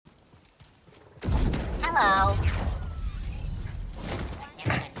Uh-oh. Get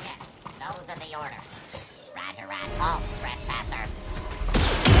to the ship. Those are the orders. Roger, roger. Halt, trespasser.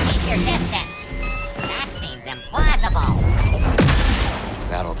 Keep your distance. That seems implausible.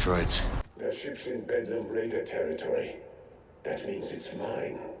 Battle droids. The ship's in Bedlam Raider territory. That means it's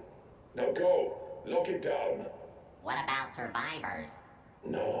mine. Now go. Lock it down. What about survivors?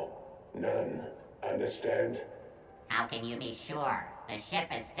 No. None. Understand? How can you be sure? The ship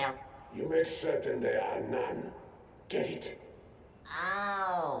is still... You make certain there are none. Get it?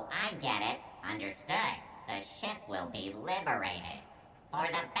 Oh, I get it. Understood. The ship will be liberated. For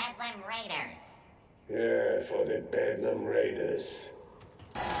the Bedlam Raiders. Yeah, for the Bedlam Raiders.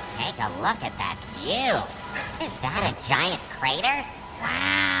 Take a look at that view. Is that a giant crater?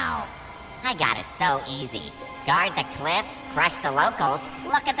 Wow. I got it so easy. Guard the cliff, crush the locals,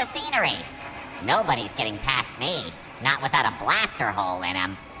 look at the scenery. Nobody's getting past me, not without a blaster hole in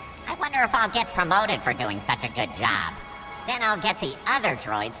him. I wonder if I'll get promoted for doing such a good job. Then I'll get the other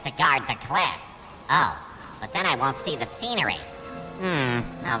droids to guard the cliff. Oh, but then I won't see the scenery.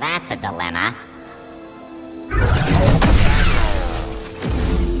 Now that's a dilemma.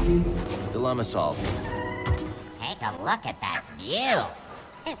 Dilemma solved. Take a look at that view.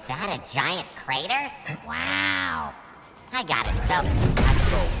 Is that a giant crater? Wow. I got it so...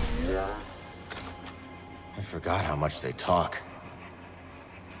 I forgot how much they talk.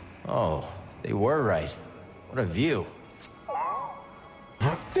 Oh, they were right. What a view.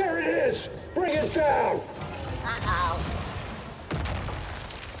 There it is! Bring it down! Uh-oh.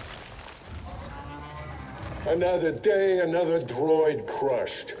 Another day, another droid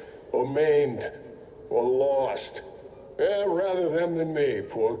crushed, or maimed, or lost. Yeah, rather them than me,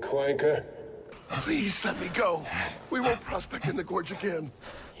 poor clanker. Please let me go. We won't prospect in the gorge again.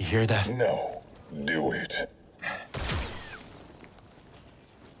 You hear that? No. Do it.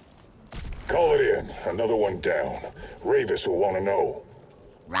 Call it in. Another one down. Ravis will want to know.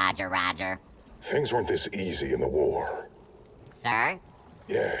 Roger, roger. Things weren't this easy in the war. Sir?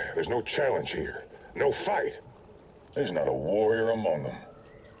 Yeah, there's no challenge here. No fight. There's not a warrior among them.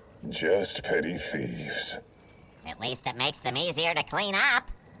 Just petty thieves. At least it makes them easier to clean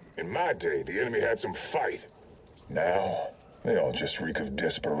up. In my day, the enemy had some fight. Now, they all just reek of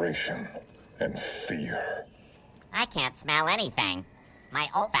desperation and fear. I can't smell anything. My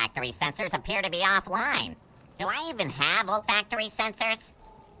olfactory sensors appear to be offline. Do I even have olfactory sensors?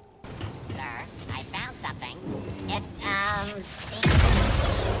 Sir, I found something. It,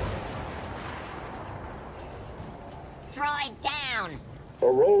 Droid down! A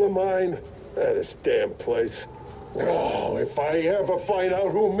roll of mine? This damn place. Oh, if I ever find out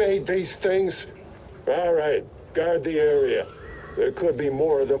who made these things. All right, guard the area. There could be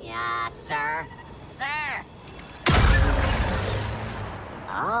more of them. Yeah, sir. Sir!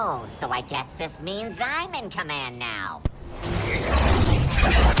 Oh, so I guess this means I'm in command now.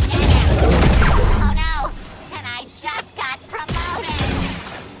 Oh no! And I just got promoted!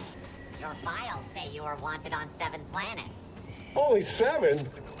 Your files say you were wanted on 7 planets. Only 7?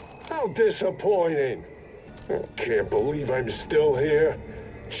 How disappointing. I can't believe I'm still here.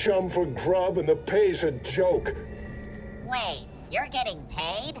 Chum for grub and the pay's a joke. Wait, you're getting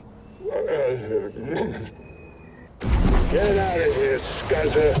paid? Get out of here,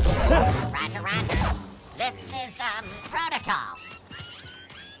 scuzzer. Roger, roger. This is, protocol.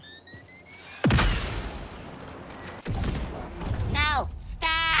 No,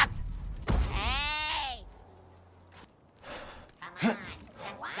 stop! Hey! Come on,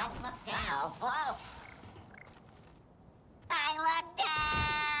 just don't look down. Whoa! I looked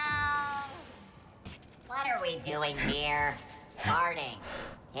down! What are we doing here? Guarding.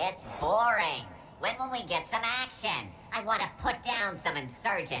 It's boring. When will we get some action? I want to put down some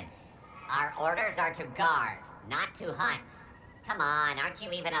insurgents. Our orders are to guard, not to hunt. Come on, aren't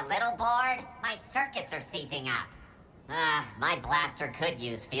you even a little bored? My circuits are seizing up. My blaster could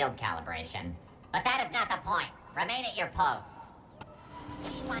use field calibration. But that is not the point. Remain at your post.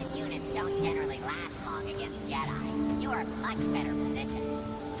 G1 units don't generally last long against Jedi. You are much better positioned.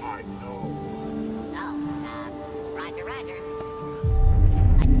 I know. Oh, roger, roger.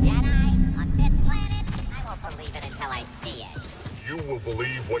 A Jedi on this planet? I won't believe it until I see it. You will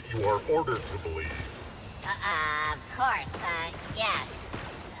believe what you are ordered to believe. Of course, yes.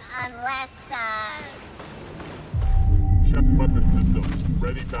 Unless, Check weapon systems.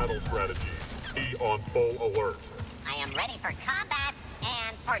 Ready battle strategies. Be on full alert. I am ready for combat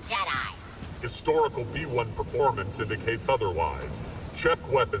and for Jedi. Historical B1 performance indicates otherwise. Check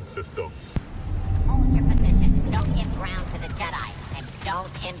weapon systems. Hold your position. Don't give ground to the Jedi. And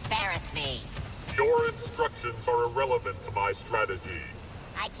don't embarrass me. Your instructions are irrelevant to my strategy.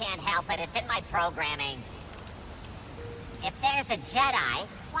 I can't help it. It's in my programming. If there's a Jedi,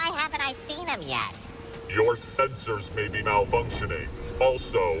 why haven't I seen him yet? Your sensors may be malfunctioning.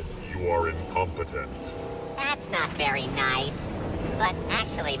 Also, you are incompetent. That's not very nice. But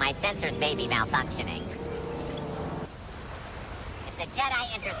actually, my sensors may be malfunctioning. If the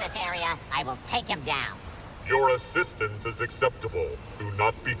Jedi enters this area, I will take him down. Your assistance is acceptable. Do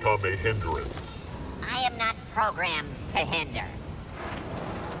not become a hindrance. I am not programmed to hinder.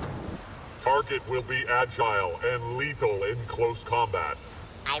 Target will be agile and lethal in close combat.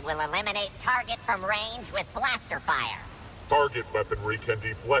 I will eliminate target from range with blaster fire. Target weaponry can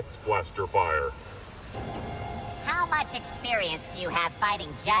deflect blaster fire. How much experience do you have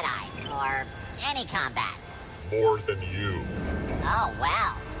fighting Jedi, or any combat? More than you. Oh,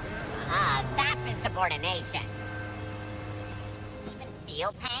 well. That's insubordination. Even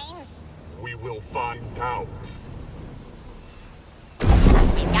feel pain? We will find out.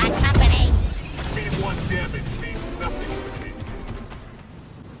 We've got company. V1 damage means nothing to me.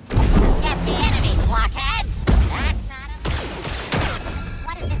 Get the enemy, blockheads! That's not a...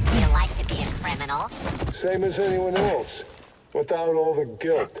 What does it feel like to be a criminal? Same as anyone else, without all the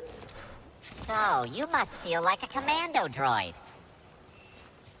guilt. So, you must feel like a commando droid.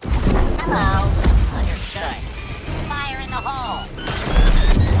 Hello. Understood. Fire in the hole.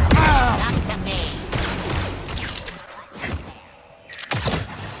 Up to me.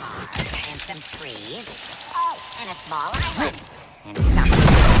 And some trees. Oh, and a small island. And some...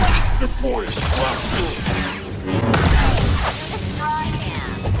 Deploy. Destroy him.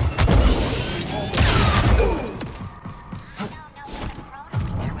 I don't know what the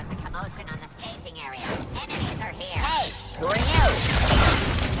protocol... There was a commotion on the staging area. Enemies are here. Hey, who are you?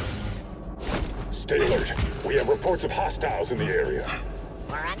 Stay alert. We have reports of hostiles in the area.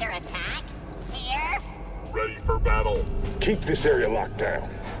 We're under attack? Here? Ready for battle. Keep this area locked down.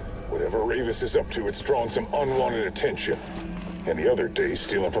 Whatever Ravis is up to, it's drawn some unwanted attention. And the other day,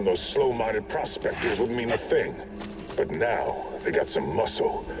 stealing from those slow-minded prospectors wouldn't mean a thing. But now, they got some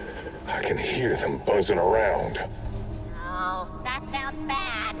muscle. I can hear them buzzing around. Oh, that sounds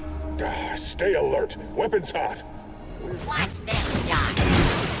bad. Stay alert. Weapons hot. Watch this shot.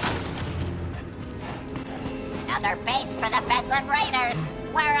 Another base for the Bedlam Raiders.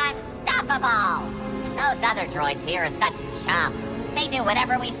 We're unstoppable. Those other droids here are such chumps. They do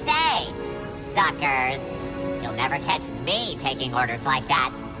whatever we say. Suckers. You'll never catch me taking orders like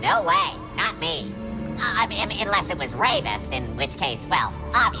that. No way. Not me. I mean, unless it was Ravis, in which case, well,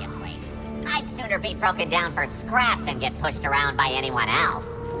 obviously. I'd sooner be broken down for scrap than get pushed around by anyone else.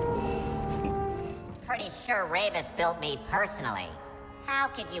 Pretty sure Ravis built me personally. How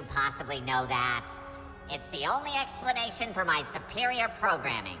could you possibly know that? It's the only explanation for my superior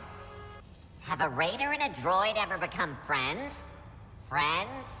programming. Have a raider and a droid ever become friends?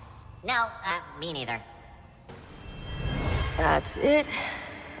 Friends? No, me neither. That's it.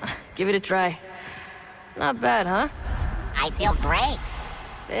 Give it a try. Not bad, huh? I feel great.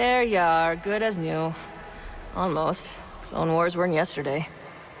 There you are, good as new. Almost. Clone Wars weren't yesterday.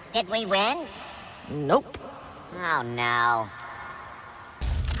 Did we win? Nope. Oh no. I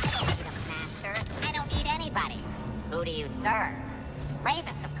don't need a master. I don't need anybody. Who do you serve?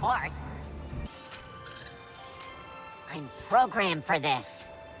 Ravis, of course. I'm programmed for this.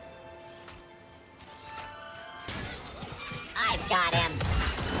 I've got him.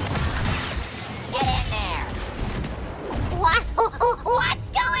 Get in there. What's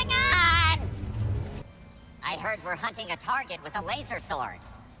going on? I heard we're hunting a target with a laser sword.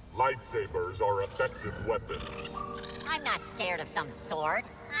 Lightsabers are effective weapons. I'm not scared of some sword.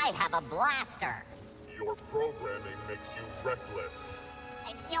 I have a blaster. Your programming makes you reckless.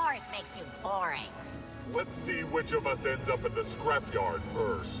 And yours makes you boring. Let's see which of us ends up in the scrapyard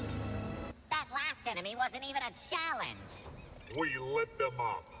first. That last enemy wasn't even a challenge. We lit them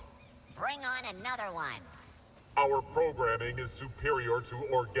up. Bring on another one. Our programming is superior to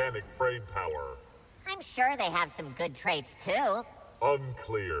organic brain power. I'm sure they have some good traits too.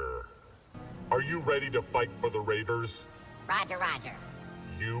 Unclear. Are you ready to fight for the Raiders? Roger, roger.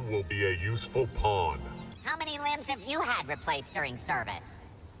 You will be a useful pawn. How many limbs have you had replaced during service?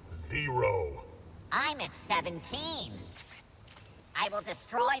 0. I'm at 17. I will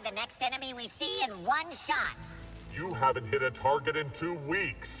destroy the next enemy we see in one shot. You haven't hit a target in 2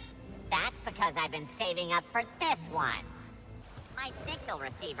 weeks. That's because I've been saving up for this one. My signal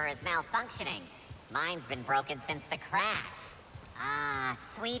receiver is malfunctioning. Mine's been broken since the crash. Ah,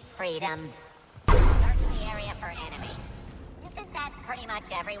 sweet freedom. Search the area for enemy. Isn't that pretty much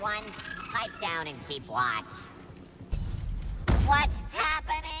everyone? Pipe down and keep watch. What's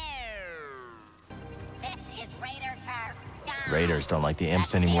happening? This is Raider Turf. Down! Raiders don't like the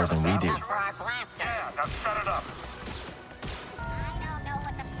imps any more than we do. For our blaster. Yeah, now set it up. I don't know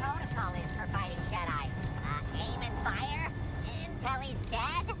what the protocol is for fighting Jedi. Aim and fire? Until he's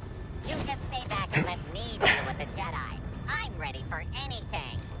dead? You just stay back and let me deal with the Jedi. I'm ready for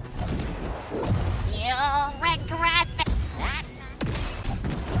anything. You'll regret that.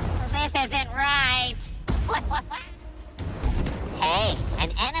 This isn't right. Hey,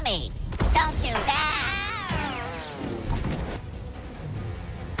 an enemy. Don't do that.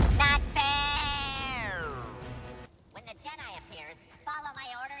 Not fair. When the Jedi appears, follow my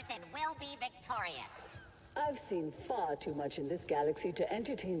orders and we'll be victorious. I've seen far too much in this galaxy to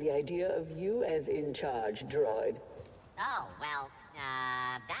entertain the idea of you as in charge, droid. Oh, well,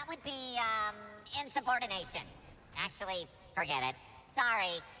 that would be, insubordination. Actually, forget it.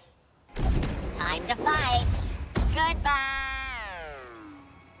 Sorry. Time to fight. Goodbye.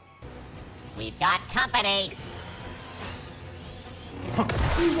 We've got company.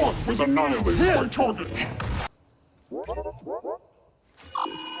 C1 was annihilated by target.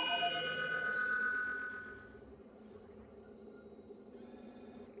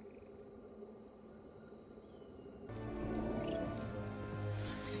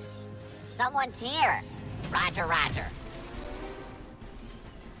 Someone's here. Roger, roger.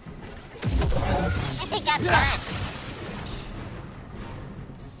 I think I'm done.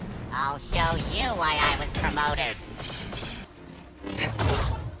 I'll show you why I was promoted.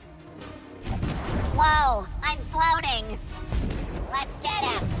 Whoa, I'm floating. Let's get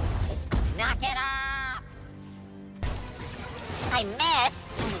him. Knock it off. I missed.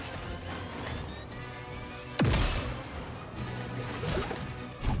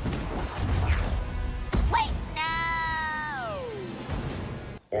 Wait, no!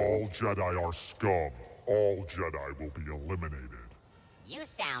 All Jedi are scum. All Jedi will be eliminated. You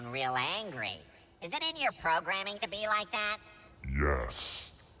sound real angry. Is it in your programming to be like that?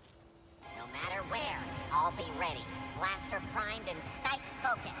 Yes. No matter where, I'll be ready. Blaster primed and sight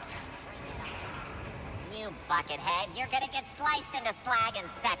focused. You buckethead, you're gonna get sliced into slag in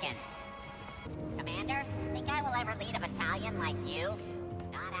seconds. Commander, think I will ever lead a battalion like you?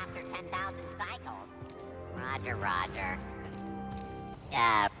 Not after 10,000 cycles. Roger, roger.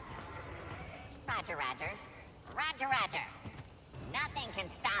 Roger, roger. Roger, roger. Nothing can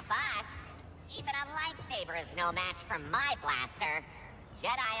stop us. Even a lightsaber is no match for my blaster.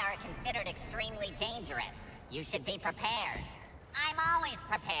 Jedi are considered extremely dangerous. You should be prepared. I'm always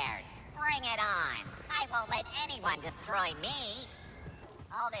prepared. Bring it on. I won't let anyone destroy me.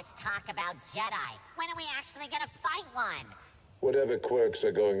 All this talk about Jedi. When are we actually gonna fight one? Whatever quirks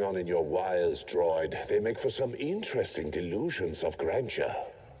are going on in your wires, droid, they make for some interesting delusions of grandeur.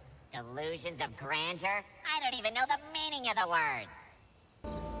 Delusions of grandeur? I don't even know the meaning of the words.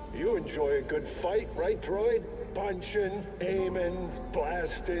 You enjoy a good fight, right, droid? Punching, aiming,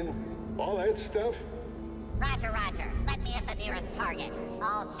 blasting, all that stuff? Roger, roger. Let me at the nearest target.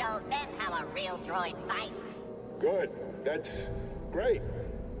 I'll show them how a real droid fights. Good. That's great.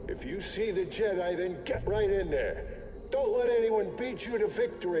 If you see the Jedi, then get right in there. Don't let anyone beat you to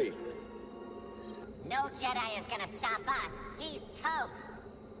victory. No Jedi is gonna stop us. He's toast.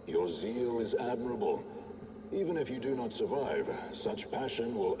 Your zeal is admirable. Even if you do not survive, such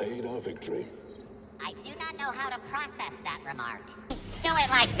passion will aid our victory. I do not know how to process that remark. Do it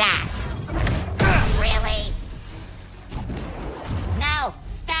like that. Really? No,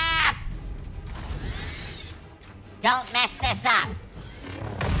 stop! Don't mess this up.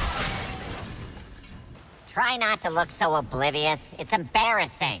 Try not to look so oblivious. It's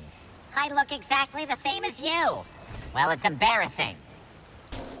embarrassing. I look exactly the same as you. Well, it's embarrassing.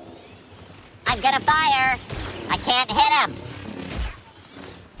 I'm gonna fire. I can't hit him.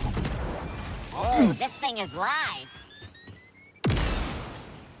 Oh, this thing is live.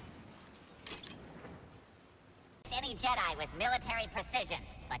 Any Jedi with military precision,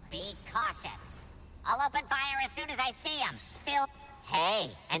 but be cautious. I'll open fire as soon as I see him. Phil.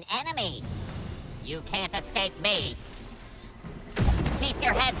 Hey, an enemy. You can't escape me. Keep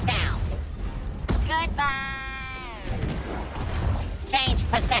your heads down. Goodbye. Change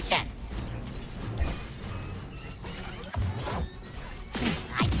positions.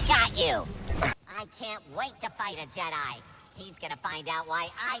 I got you. I can't wait to fight a Jedi. He's gonna find out why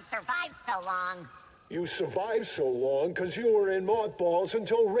I survived so long. You survived so long because you were in mothballs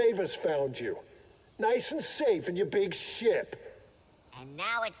until Ravis found you. Nice and safe in your big ship. And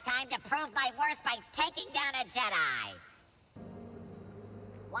now it's time to prove my worth by taking down a Jedi.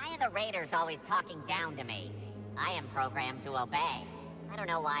 Why are the Raiders always talking down to me? I am programmed to obey. I don't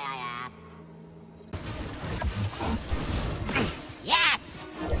know why I asked. Yes!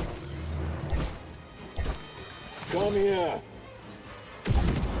 Come here.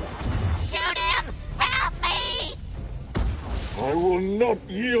 I will not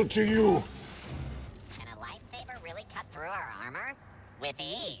yield to you. Can a lightsaber really cut through our armor? With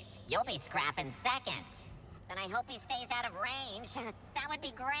ease. You'll be scrapping seconds. Then I hope he stays out of range. That would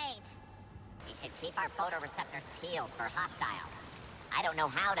be great. We should keep our photoreceptors peeled for hostiles. I don't know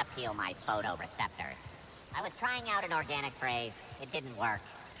how to peel my photoreceptors. I was trying out an organic phrase. It didn't work.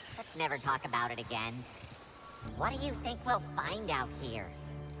 Let's never talk about it again. What do you think we'll find out here?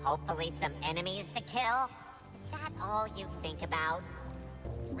 Hopefully some enemies to kill? Is that all you think about?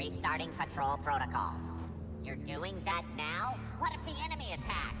 Restarting patrol protocols. You're doing that now? What if the enemy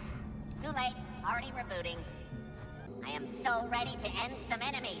attacks? Too late. Already rebooting. I am so ready to end some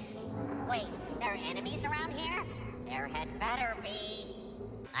enemies. Wait, there are enemies around here? There had better be.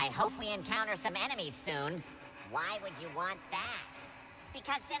 I hope we encounter some enemies soon. Why would you want that?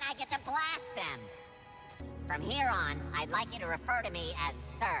 Because then I get to blast them. From here on, I'd like you to refer to me as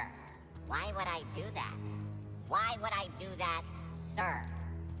Sir. Why would I do that? Why would I do that, Sir?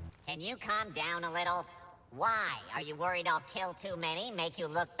 Can you calm down a little? Why? Are you worried I'll kill too many, make you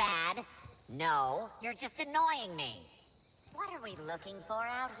look bad? No, you're just annoying me. What are we looking for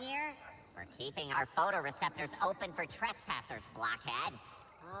out here? We're keeping our photoreceptors open for trespassers, blockhead.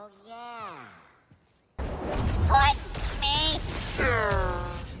 Oh, yeah. Put me through.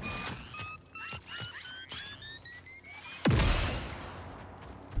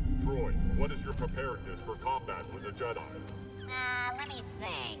 Droid, what is your preparedness for combat with a Jedi? Let me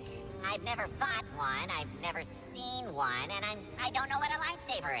think. I've never fought one, I've never seen one, and I don't know what a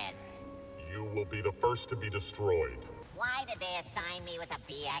lightsaber is. You will be the first to be destroyed. Why did they assign me with a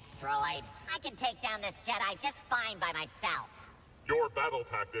BX droid? I can take down this Jedi just fine by myself. Your battle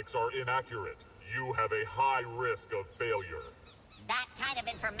tactics are inaccurate. You have a high risk of failure. That kind of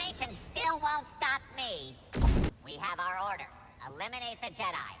information still won't stop me. We have our orders. Eliminate the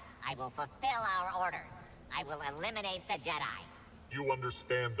Jedi. I will fulfill our orders. I will eliminate the Jedi. You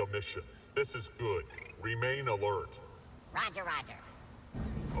understand the mission. This is good. Remain alert. Roger, roger.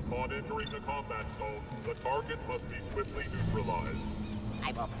 Upon entering the combat zone, the target must be swiftly neutralized.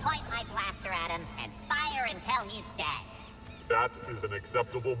 I will point my blaster at him and fire until he's dead. That is an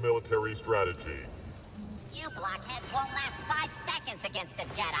acceptable military strategy. You blockheads won't last 5 seconds against a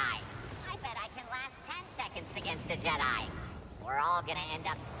Jedi. I bet I can last 10 seconds against a Jedi. We're all gonna end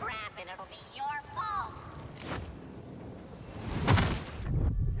up scrap and it'll be your fault.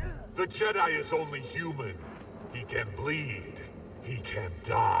 The Jedi is only human. He can bleed. He can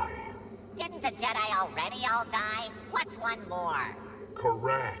die. Didn't the Jedi already all die? What's one more?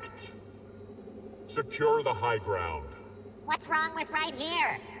 Correct. Secure the high ground. What's wrong with right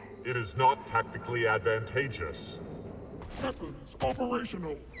here? It is not tactically advantageous. Weapons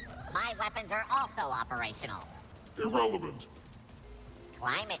operational. My weapons are also operational. Irrelevant.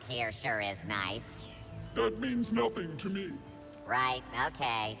 Climate here sure is nice. That means nothing to me. Right,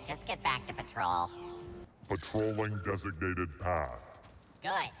 okay. Just get back to patrol. Patrolling designated path.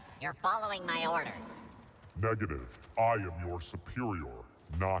 Good. You're following my orders. Negative. I am your superior,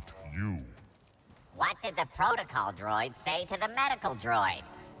 not you. What did the protocol droid say to the medical droid?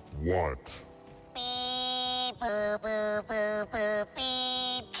 What? Beep, boop, boop, boop, boop,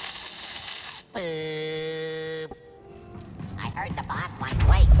 beep. Boop. I heard the boss once.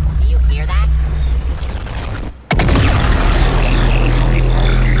 Wait, do you hear that?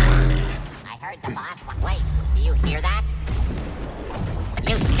 I heard the boss once. Wait, do you hear that?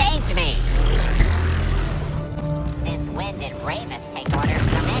 You saved me! Since when did Ravis take orders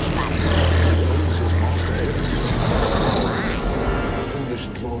from anybody? Why? Foolish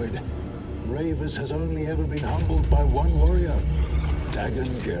droid. Ravis has only ever been humbled by one warrior,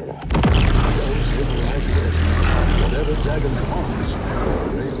 Dagon Gera. Those him right here. Whatever Dagon commands,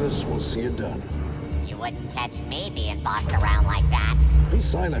 Ravis will see it done. You wouldn't catch me being bossed around like that. Be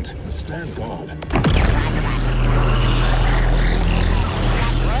silent and stand guard. Roger, roger.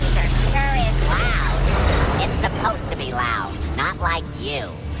 That bruiser sure is loud. It's supposed to be loud, not like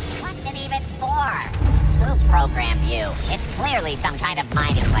you. What's it even for? Who programmed you? It's clearly some kind of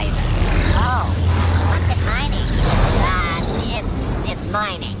mining laser. Oh, what's it mining? It's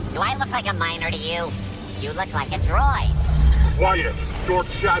mining. Do I look like a miner to you? You look like a droid. Quiet! Your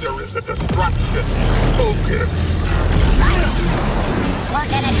chatter is a distraction! Focus! Right. We're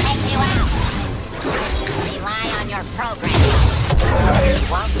gonna take you out. Rely on your program. You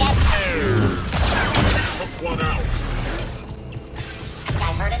won't get Took one out.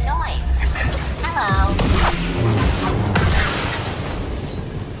 I heard a noise. Hello.